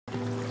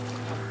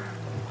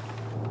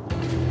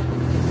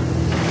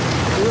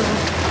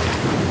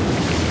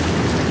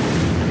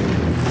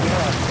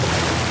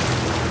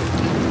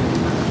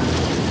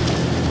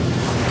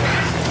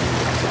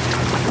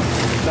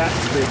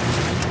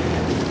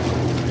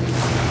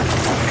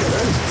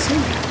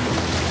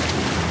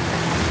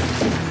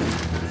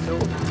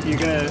You're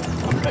going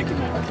to take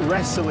him out.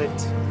 Wrestle it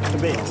a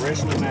bit. I'll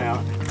wrestle him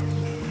out.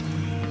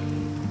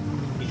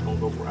 He's going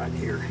to go right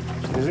here.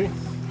 Is he?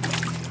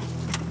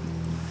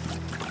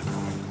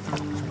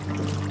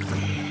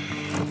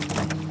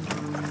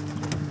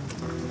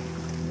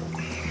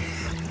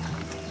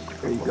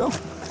 There you go.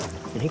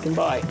 And he can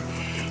bite.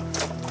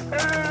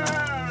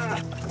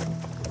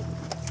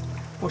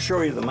 We'll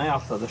show you the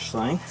mouth of this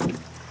thing.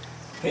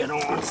 Head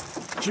on,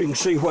 so you can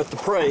see what the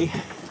prey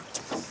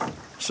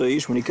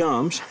sees when he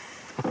comes.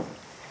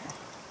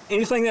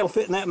 Anything that'll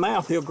fit in that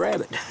mouth, he'll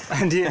grab it.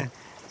 And yeah.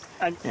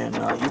 And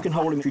you can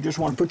hold him if you just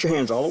want to put your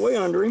hands all the way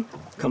under him.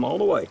 Come all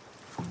the way.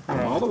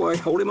 Yeah. All the way.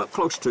 Hold him up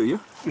close to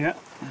you. Yeah.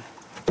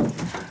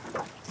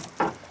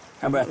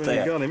 How about Well,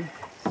 that? You got him.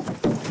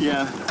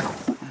 Yeah.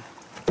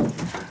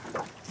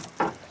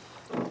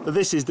 Well,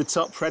 this is the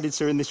top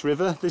predator in this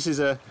river. This is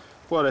a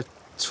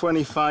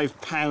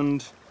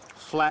 25-pound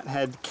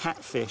flathead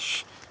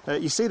catfish.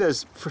 You see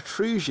those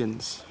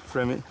protrusions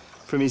from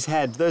his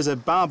head? Those are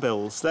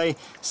barbels. They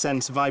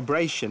sense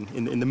vibration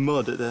in the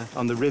mud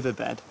on the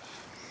riverbed.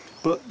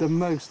 But the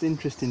most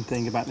interesting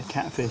thing about the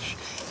catfish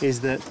is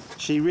that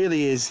she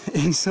really is,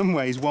 in some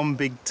ways, one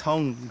big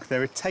tongue.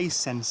 There are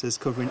taste sensors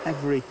covering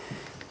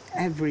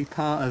every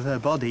part of her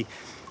body.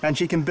 And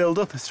she can build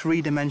up a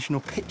three-dimensional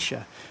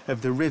picture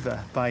of the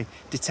river by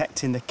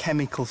detecting the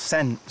chemical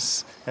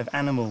sense of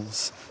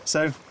animals.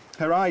 So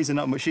her eyes are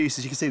not much use.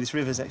 As you can see, this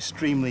river's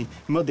extremely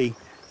muddy,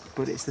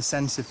 but it's the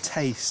sense of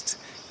taste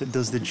that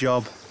does the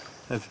job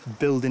of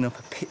building up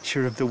a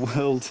picture of the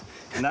world.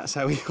 And that's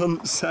how he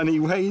hunts, and he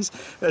weighs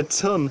a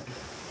ton.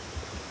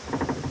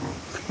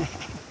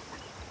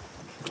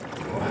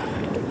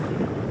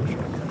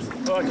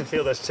 Oh, I can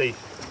feel those teeth.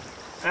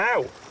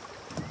 Ow!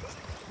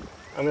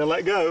 I'm gonna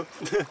let go.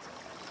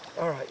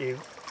 All right, you.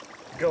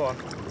 Go on.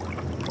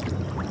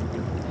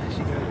 There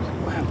she goes.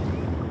 Wow.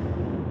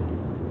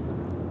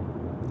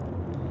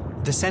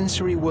 The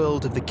sensory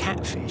world of the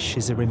catfish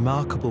is a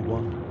remarkable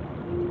one.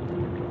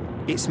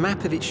 Its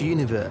map of its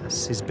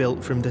universe is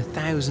built from the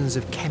thousands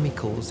of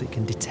chemicals it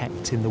can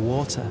detect in the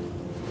water.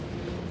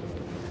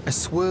 A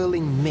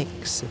swirling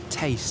mix of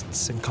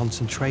tastes and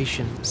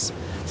concentrations,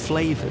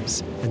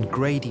 flavours and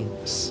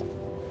gradients.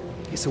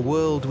 It's a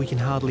world we can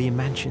hardly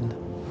imagine.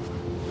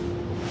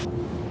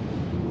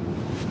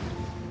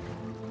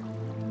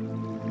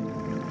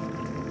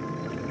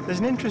 There's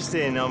an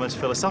interesting, almost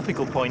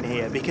philosophical point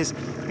here, because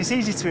it's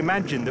easy to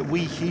imagine that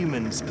we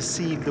humans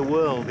perceive the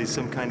world in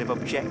some kind of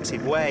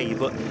objective way,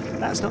 but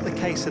that's not the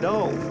case at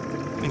all.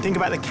 I mean, think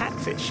about the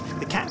catfish.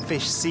 The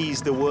catfish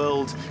sees the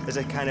world as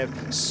a kind of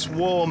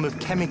swarm of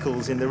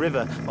chemicals in the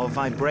river or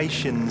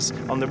vibrations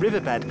on the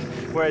riverbed,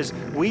 whereas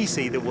we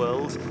see the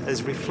world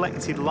as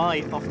reflected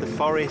light off the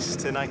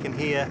forest, and I can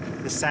hear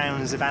the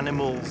sounds of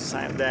animals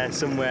out there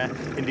somewhere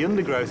in the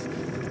undergrowth.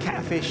 The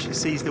catfish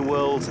sees the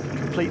world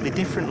completely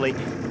differently.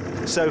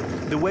 So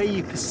the way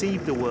you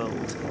perceive the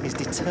world is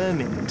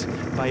determined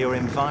by your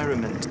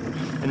environment,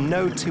 and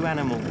no two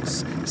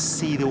animals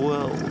see the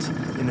world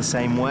in the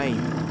same way.